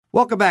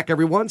Welcome back,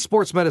 everyone.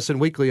 Sports Medicine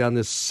Weekly on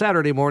this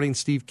Saturday morning.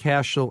 Steve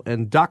Cashel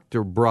and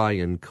Dr.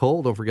 Brian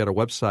Cole. Don't forget our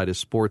website is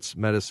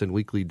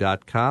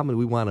sportsmedicineweekly.com, and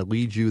we want to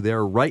lead you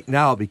there right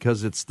now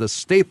because it's the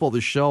staple of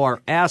the show,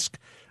 our Ask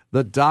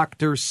the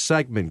Doctor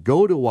segment.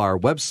 Go to our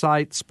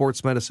website,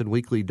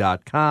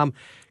 sportsmedicineweekly.com,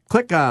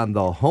 click on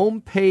the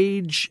home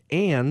page,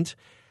 and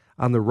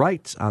on the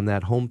right on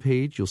that home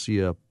page, you'll see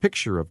a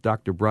picture of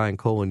Dr. Brian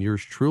Cole and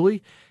yours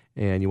truly.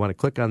 And you want to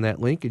click on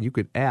that link, and you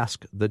could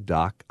ask the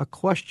doc a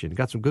question.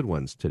 Got some good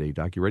ones today,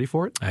 Doc. You ready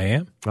for it? I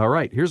am. All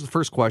right. Here's the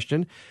first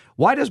question.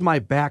 Why does my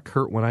back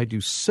hurt when I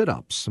do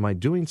sit-ups? Am I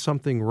doing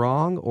something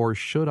wrong, or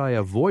should I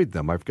avoid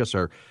them? I guess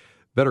our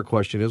better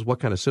question is, what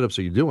kind of sit-ups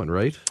are you doing,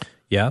 right?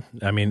 Yeah.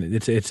 I mean,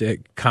 it's a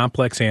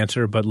complex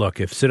answer, but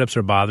look, if sit-ups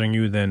are bothering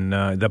you, then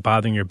they're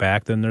bothering your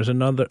back, then there's a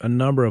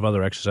number of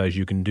other exercises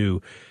you can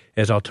do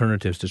as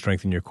alternatives to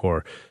strengthen your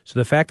core. So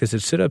the fact is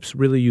that sit-ups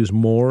really use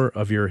more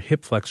of your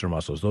hip flexor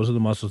muscles. Those are the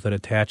muscles that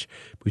attach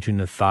between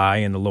the thigh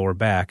and the lower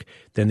back.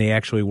 Then they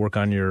actually work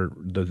on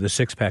the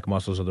six-pack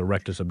muscles or the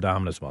rectus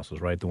abdominis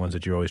muscles, right? The ones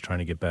that you're always trying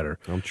to get better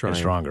and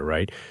stronger,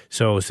 right?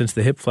 So since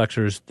the hip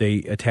flexors, they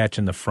attach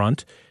in the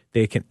front,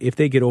 they can, if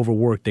they get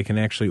overworked, they can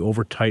actually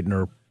over-tighten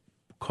or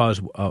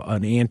cause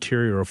an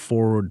anterior or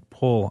forward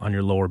pull on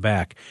your lower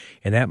back,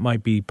 and that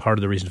might be part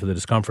of the reason for the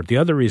discomfort. The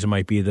other reason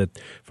might be that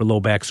for low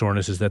back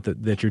soreness is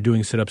that you're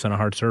doing sit-ups on a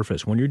hard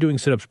surface. When you're doing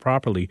sit-ups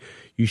properly,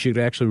 you should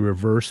actually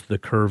reverse the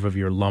curve of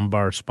your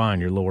lumbar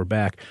spine, your lower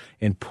back,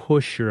 and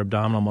push your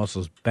abdominal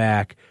muscles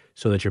back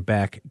so that your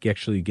back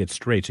actually gets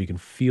straight so you can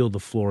feel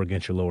the floor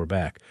against your lower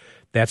back.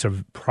 That's a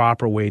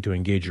proper way to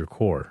engage your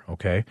core,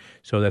 okay?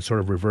 So that's sort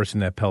of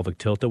reversing that pelvic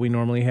tilt that we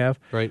normally have.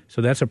 Right.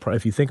 So that's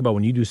if you think about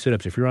when you do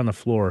sit-ups, if you're on the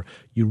floor,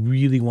 you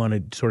really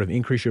want to sort of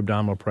increase your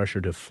abdominal pressure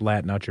to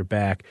flatten out your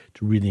back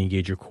to really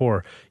engage your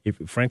core.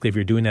 Frankly, if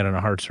you're doing that on a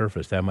hard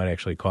surface, that might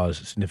actually cause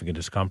significant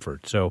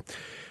discomfort. So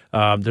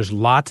there's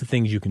lots of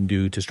things you can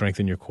do to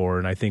strengthen your core,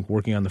 and I think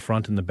working on the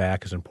front and the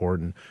back is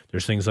important.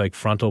 There's things like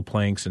frontal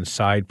planks and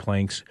side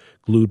planks,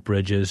 glute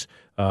bridges,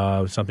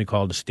 something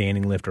called a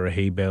standing lift or a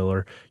hay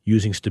baler,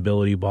 using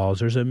stability balls.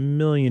 There's a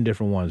million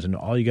different ones, and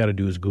all you got to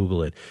do is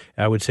Google it.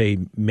 I would say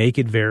make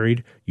it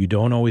varied. You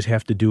don't always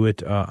have to do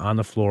it on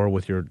the floor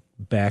with your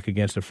back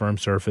against a firm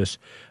surface,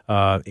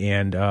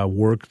 and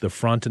work the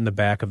front and the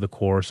back of the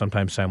core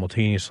sometimes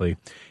simultaneously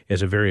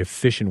is a very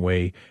efficient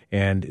way,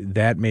 and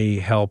that may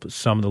help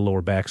some of the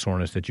lower back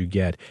soreness that you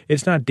get.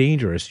 It's not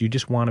dangerous. You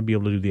just want to be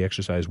able to do the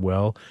exercise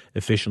well,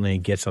 efficiently,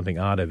 and get something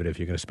out of it if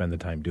you're going to spend the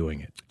time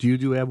doing it. Do you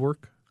do ab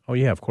work? Oh,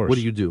 yeah, of course. What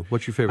do you do?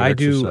 What's your favorite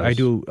exercise?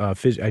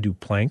 I do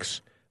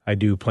planks. I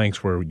do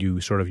planks where you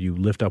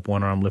lift up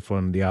one arm, lift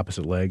one the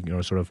opposite leg,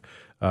 sort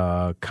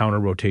of counter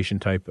rotation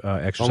type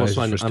exercises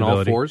for stability. On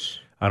all fours?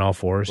 On all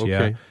fours, okay.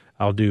 Yeah.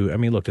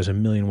 Look, there's a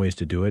million ways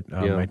to do it.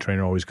 My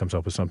trainer always comes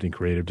up with something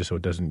creative just so you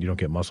don't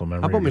get muscle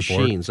memory. How about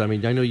machines? I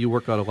mean, I know you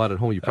work out a lot at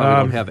home. You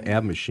probably don't have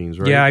ab machines,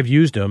 right? Yeah, I've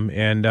used them,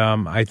 and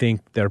I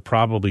think they're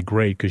probably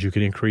great because you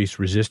can increase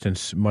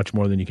resistance much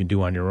more than you can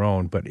do on your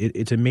own. But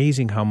it's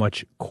amazing how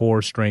much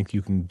core strength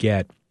you can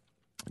get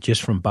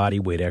just from body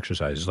weight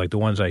exercises, like the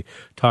ones I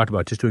talked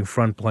about, just doing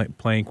front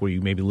plank where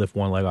you maybe lift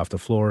one leg off the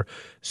floor,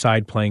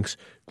 side planks,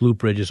 glute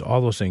bridges,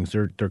 all those things.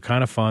 They're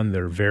kind of fun,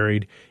 they're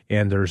varied,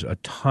 and there's a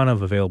ton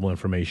of available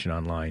information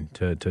online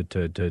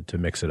to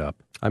mix it up.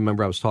 I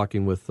remember I was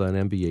talking with an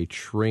NBA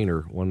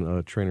trainer,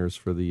 one trainers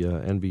for the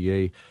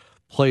NBA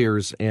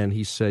players, and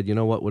he said, you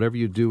know what, whatever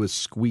you do is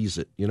squeeze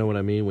it. You know what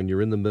I mean? When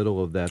you're in the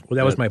middle of that. Well,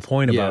 that was my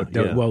point about,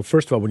 well,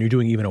 first of all, when you're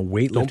doing even a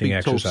weightlifting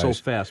exercise. Don't be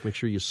so fast. Make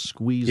sure you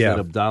squeeze that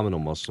abdominal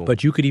muscle.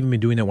 But you could even be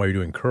doing that while you're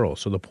doing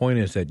curls. So the point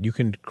is that you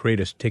can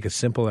take a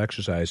simple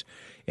exercise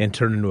and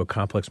turn it into a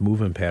complex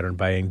movement pattern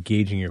by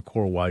engaging your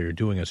core while you're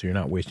doing it so you're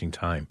not wasting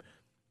time.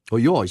 Well,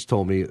 you always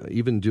told me,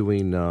 even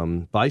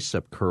doing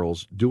bicep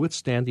curls, do it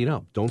standing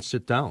up. Don't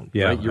sit down.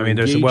 Yeah, right?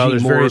 there's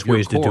various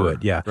ways to do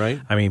it. Yeah,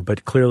 right.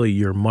 But clearly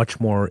you're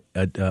much more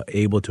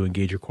able to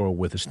engage your core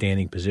with a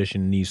standing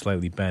position, knees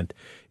slightly bent,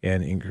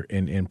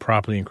 and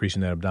properly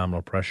increasing that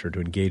abdominal pressure to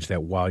engage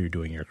that while you're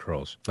doing your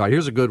curls. All right,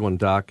 here's a good one,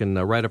 Doc, and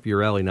right up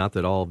your alley. Not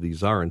that all of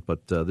these aren't,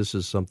 but this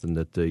is something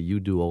that you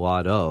do a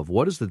lot of.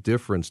 What is the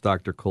difference,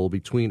 Dr. Cole,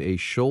 between a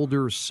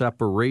shoulder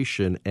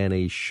separation and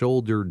a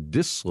shoulder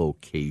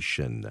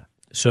dislocation?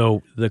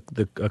 So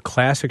a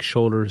classic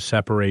shoulder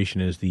separation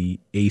is the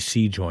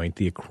AC joint,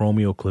 the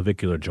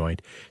acromioclavicular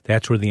joint.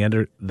 That's where the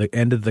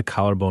end of the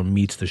collarbone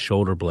meets the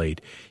shoulder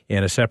blade.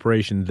 And a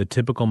separation, the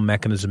typical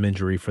mechanism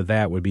injury for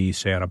that would be,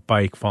 say, on a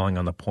bike, falling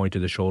on the point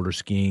of the shoulder,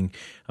 skiing,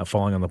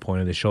 falling on the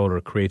point of the shoulder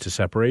creates a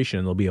separation,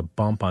 and there'll be a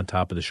bump on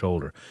top of the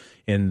shoulder.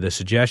 And the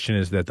suggestion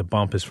is that the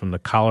bump is from the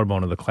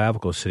collarbone of the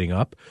clavicle sitting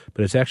up,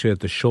 but it's actually that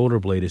the shoulder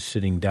blade is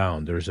sitting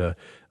down. There's the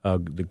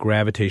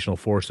gravitational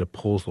force that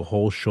pulls the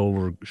whole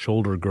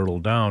shoulder girdle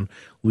down,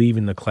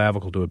 leaving the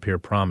clavicle to appear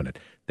prominent.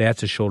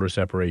 That's a shoulder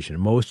separation.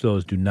 Most of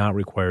those do not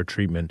require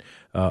treatment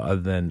other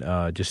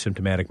than just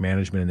symptomatic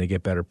management, and they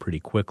get better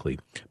pretty quickly.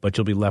 But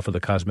you'll be left with a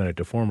cosmetic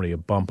deformity, a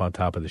bump on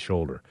top of the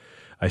shoulder.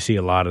 I see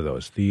a lot of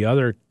those.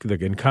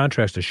 In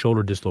contrast, the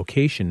shoulder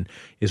dislocation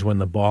is when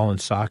the ball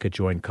and socket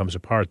joint comes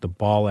apart. The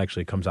ball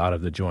actually comes out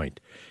of the joint.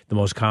 The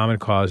most common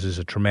cause is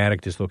a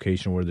traumatic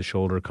dislocation where the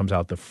shoulder comes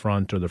out the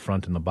front or the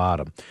front and the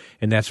bottom.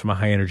 And that's from a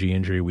high-energy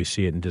injury. We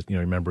see it in,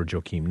 remember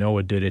Joakim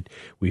Noah did it.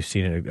 We've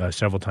seen it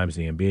several times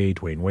in the NBA.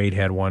 Dwayne Wade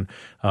had one.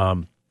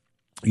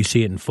 You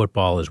see it in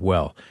football as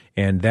well.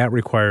 And that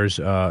requires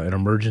an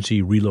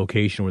emergency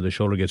relocation where the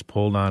shoulder gets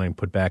pulled on and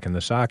put back in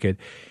the socket.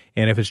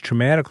 And if it's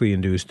traumatically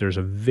induced, there's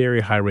a very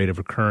high rate of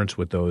recurrence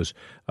with those,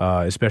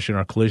 especially in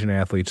our collision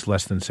athletes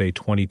less than, say,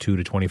 22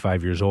 to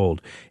 25 years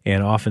old.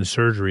 And often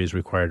surgery is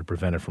required to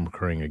prevent it from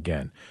occurring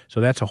again.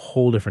 So that's a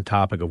whole different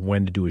topic of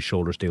when to do a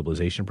shoulder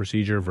stabilization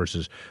procedure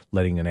versus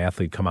letting an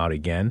athlete come out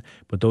again.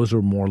 But those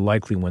are more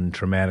likely when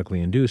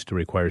traumatically induced to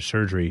require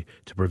surgery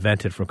to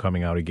prevent it from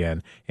coming out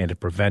again and to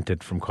prevent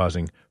it from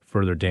causing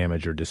further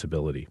damage or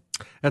disability.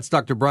 That's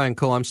Dr. Brian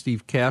Cole. I'm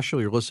Steve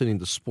Cashel. You're listening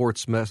to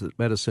Sports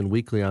Medicine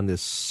Weekly on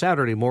this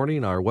Saturday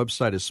morning. Our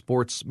website is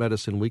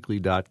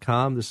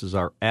sportsmedicineweekly.com. This is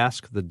our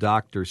Ask the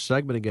Doctor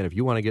segment. Again, if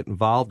you want to get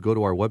involved, go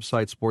to our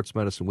website,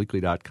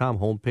 sportsmedicineweekly.com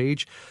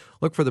homepage.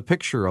 Look for the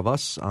picture of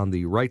us on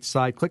the right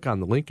side. Click on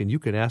the link, and you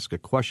can ask a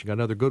question. Got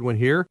another good one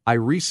here. I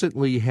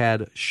recently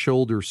had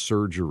shoulder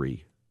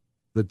surgery.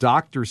 The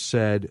doctor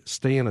said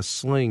stay in a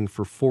sling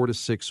for 4 to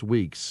 6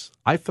 weeks.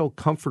 I felt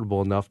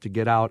comfortable enough to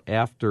get out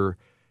after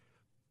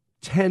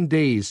 10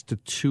 days to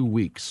 2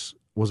 weeks.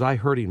 Was I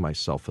hurting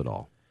myself at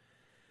all?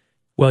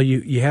 Well,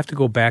 you have to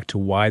go back to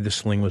why the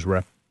sling was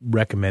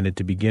recommended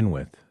to begin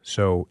with.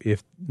 So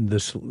if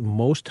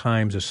most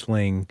times a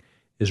sling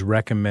is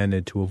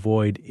recommended to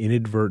avoid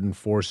inadvertent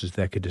forces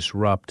that could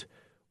disrupt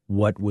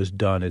what was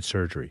done at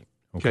surgery.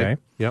 Okay?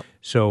 Yep.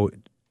 So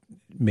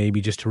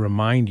maybe just to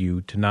remind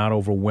you to not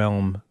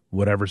overwhelm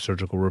whatever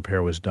surgical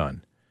repair was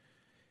done.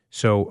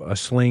 So a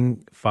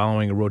sling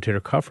following a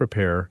rotator cuff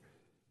repair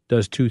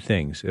does two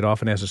things. It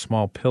often has a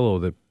small pillow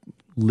that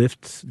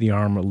lifts the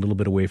arm a little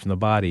bit away from the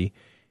body,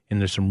 and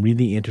there's some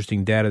really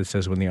interesting data that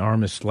says when the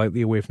arm is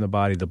slightly away from the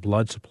body, the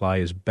blood supply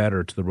is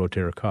better to the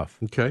rotator cuff.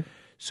 Okay.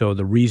 So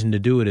the reason to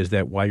do it is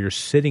that while you're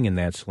sitting in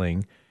that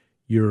sling,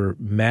 you're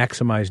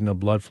maximizing the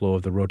blood flow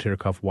of the rotator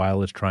cuff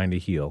while it's trying to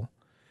heal,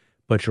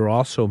 but you're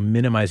also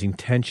minimizing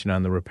tension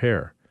on the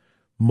repair.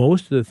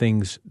 Most of the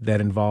things that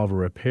involve a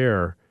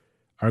repair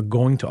are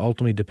going to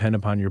ultimately depend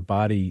upon your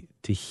body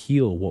to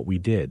heal what we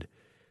did.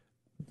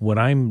 When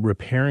I'm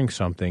repairing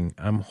something,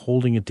 I'm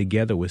holding it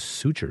together with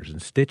sutures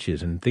and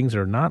stitches and things that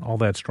are not all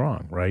that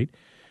strong, right?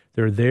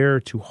 They're there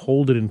to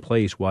hold it in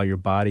place while your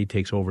body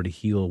takes over to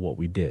heal what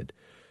we did.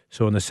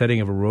 So in the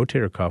setting of a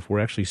rotator cuff, we're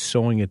actually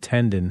sewing a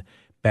tendon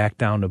back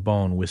down to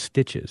bone with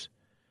stitches.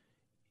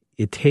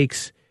 It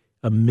takes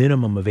a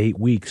minimum of 8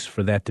 weeks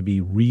for that to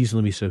be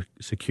reasonably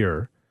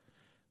secure.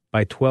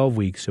 By 12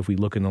 weeks, if we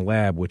look in the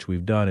lab, which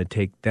we've done,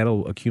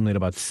 that'll accumulate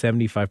about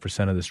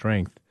 75% of the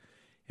strength.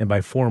 And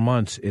by 4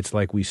 months, it's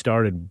like we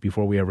started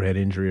before we ever had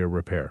injury or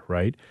repair,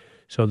 right?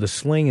 So the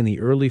sling in the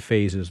early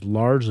phase is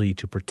largely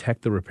to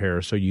protect the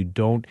repair so you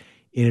don't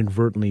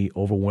inadvertently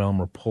overwhelm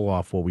or pull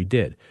off what we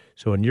did.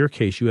 So in your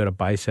case, you had a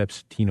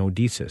biceps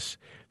tenodesis.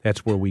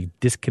 That's where we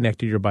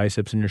disconnected your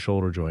biceps and your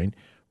shoulder joint,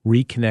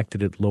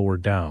 reconnected it lower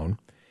down.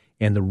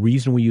 And the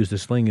reason we use the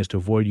sling is to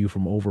avoid you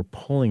from over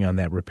pulling on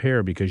that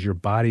repair because your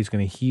body's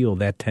going to heal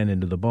that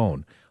tendon to the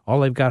bone.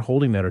 All I've got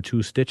holding that are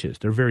 2 stitches.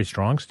 They're very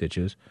strong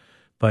stitches,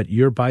 but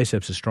your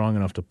biceps is strong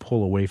enough to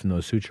pull away from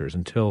those sutures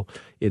until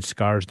it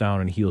scars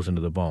down and heals into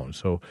the bone.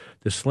 So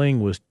the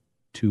sling was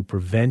to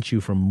prevent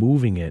you from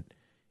moving it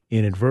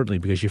inadvertently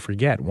because you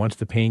forget. Once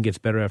the pain gets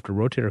better after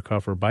rotator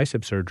cuff or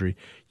bicep surgery,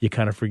 you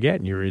kind of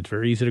forget, and it's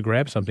very easy to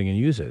grab something and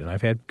use it. And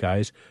I've had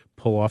guys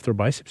pull off their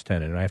biceps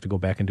tendon, and I have to go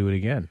back and do it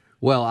again.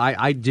 Well,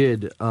 I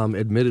did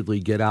admittedly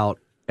get out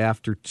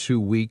after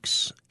 2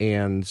 weeks,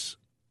 and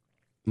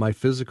my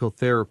physical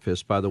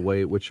therapist, by the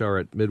way, which are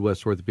at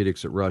Midwest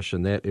Orthopedics at Rush,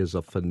 and that is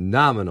a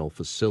phenomenal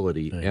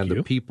facility,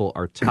 the people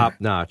are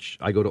top-notch.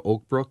 I go to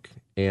Oak Brook,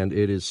 and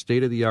it is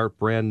state-of-the-art,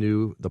 brand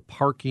new. The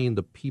parking,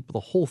 the people,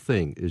 the whole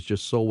thing is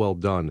just so well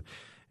done,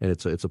 and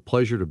it's a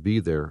pleasure to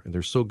be there, and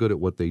they're so good at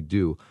what they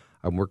do.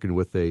 I'm working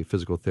with a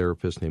physical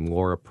therapist named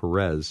Laura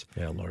Perez,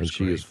 and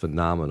she is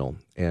phenomenal.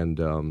 And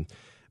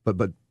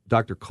but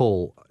Dr.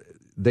 Cole,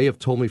 they have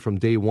told me from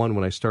day one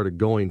when I started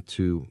going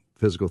to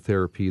physical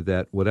therapy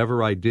that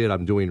whatever I did,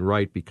 I'm doing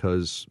right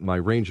because my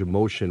range of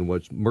motion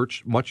was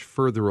much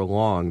further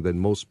along than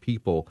most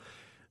people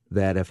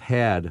that have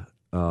had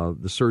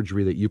the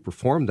surgery that you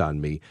performed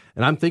on me.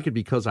 And I'm thinking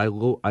because I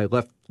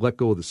let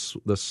go of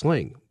the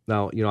sling.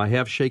 Now, I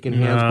have shaken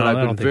hands, but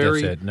I've been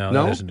very... That's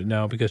it.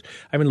 No, because,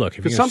 look...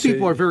 Because some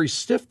people are very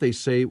stiff, they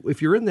say,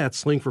 if you're in that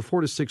sling for 4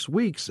 to 6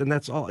 weeks, and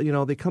that's all,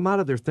 they come out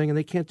of their thing and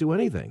they can't do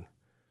anything.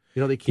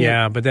 They can't...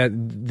 Yeah, but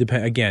that,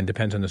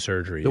 depends on the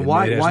surgery. Then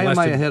why am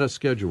I ahead of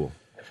schedule?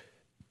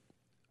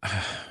 Now,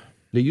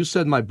 you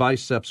said my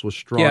biceps was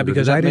stronger. Yeah,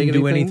 because I didn't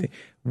do anything.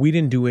 We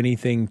didn't do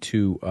anything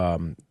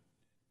to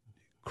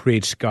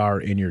create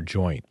scar in your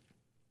joint.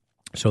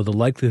 So the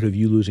likelihood of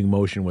you losing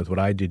motion with what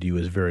I did to you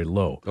is very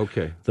low.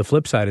 Okay. The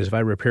flip side is if I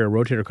repair a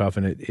rotator cuff,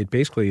 and it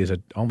basically is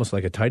almost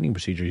like a tightening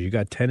procedure. You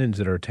got tendons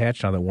that are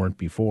attached on that weren't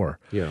before.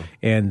 Yeah.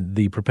 And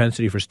the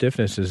propensity for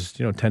stiffness is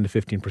 10 to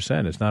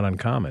 15%. It's not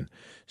uncommon.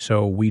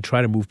 So we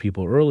try to move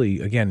people early.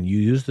 Again, you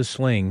use the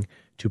sling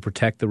to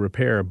protect the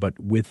repair, but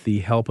with the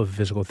help of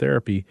physical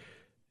therapy,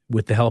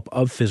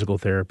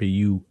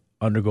 you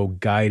undergo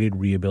guided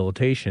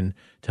rehabilitation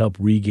to help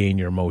regain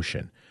your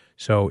motion.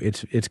 So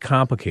it's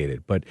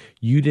complicated, but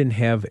you didn't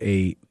have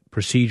a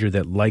procedure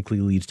that likely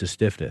leads to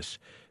stiffness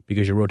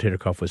because your rotator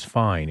cuff was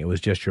fine. It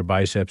was just your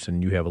biceps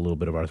and you have a little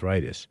bit of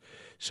arthritis.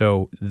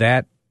 So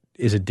that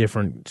is a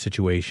different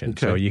situation.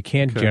 Okay. So you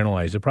can't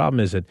generalize. The problem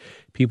is that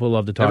people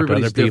love to talk to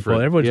other people.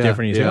 Different. Everyone's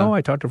different. You say,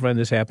 I talked to a friend,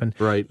 this happened.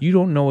 Right. You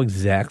don't know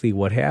exactly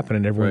what happened,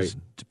 and everyone's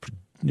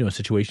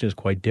situation is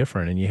quite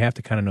different, and you have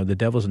to kind of know the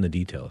devil's in the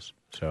details.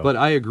 So, but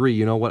I agree.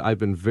 You know what? I've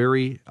been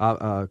very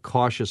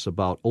cautious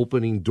about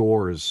opening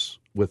doors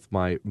with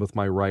my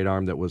right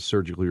arm that was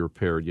surgically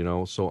repaired.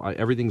 So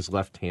everything's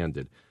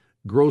left-handed.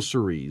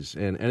 Groceries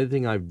and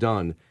anything I've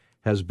done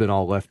has been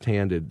all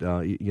left-handed.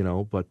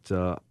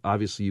 But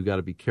obviously you got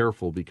to be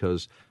careful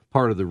because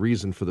part of the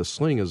reason for the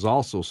sling is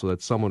also so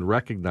that someone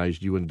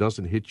recognized you and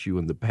doesn't hit you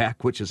in the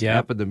back, which has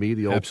happened to me.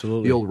 The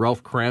old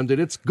Ralph Cramden.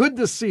 It's good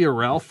to see you,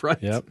 Ralph,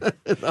 right? Yep.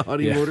 The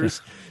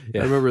honeymooners.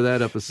 Yeah. I remember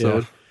that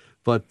episode. Yeah.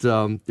 But,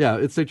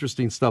 it's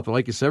interesting stuff. And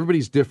like you said,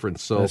 everybody's different.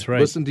 So That's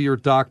right. Listen to your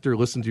doctor.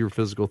 Listen to your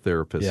physical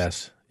therapist.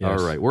 Yes. All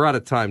right. We're out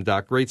of time,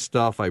 Doc. Great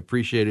stuff. I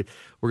appreciate it.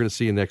 We're going to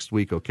see you next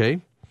week, okay?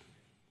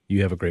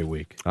 You have a great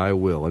week. I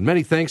will. And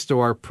many thanks to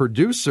our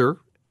producer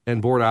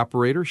and board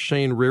operator,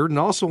 Shane Reardon.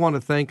 Also want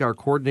to thank our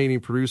coordinating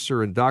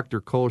producer and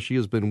Dr. Cole. She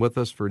has been with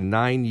us for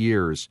 9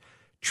 years.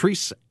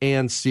 Treese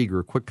Ann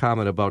Seeger, quick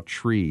comment about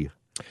Tree.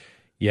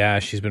 Yeah,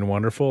 she's been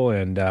wonderful,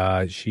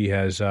 and she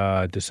has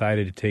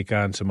decided to take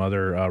on some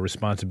other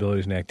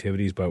responsibilities and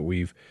activities, but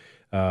we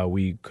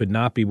could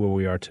not be where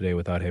we are today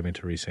without having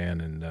Treese Ann,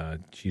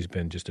 and she's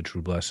been just a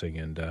true blessing,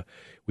 and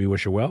we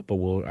wish her well, but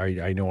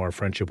I know our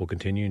friendship will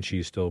continue, and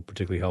she's still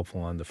particularly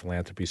helpful on the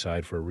philanthropy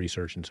side for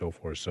research and so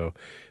forth, so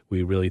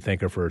we really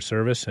thank her for her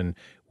service, and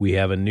we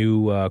have a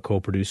new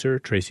co-producer,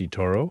 Tracy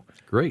Toro,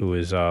 Great. Who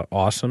is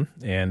awesome,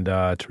 and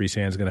Treese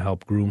Ann's going to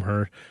help groom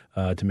her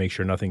to make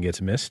sure nothing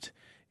gets missed.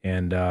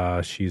 And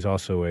she's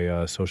also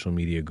a social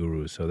media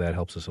guru, so that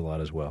helps us a lot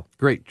as well.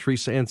 Great.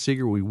 Treese Ann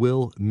Seeger, we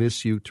will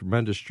miss you.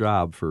 Tremendous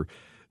job for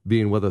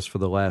being with us for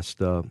the last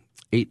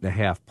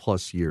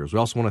 8.5+ years. We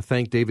also want to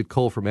thank David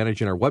Cole for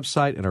managing our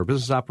website and our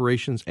business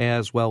operations,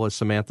 as well as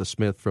Samantha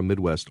Smith from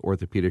Midwest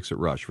Orthopedics at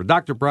Rush. For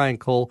Dr. Brian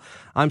Cole,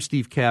 I'm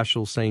Steve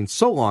Cashel saying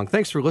so long.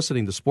 Thanks for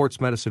listening to Sports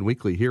Medicine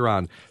Weekly here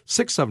on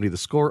 670 The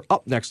Score.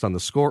 Up next on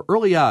The Score,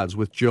 Early Odds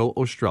with Joe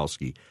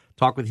Ostrowski.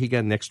 Talk with you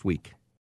again next week.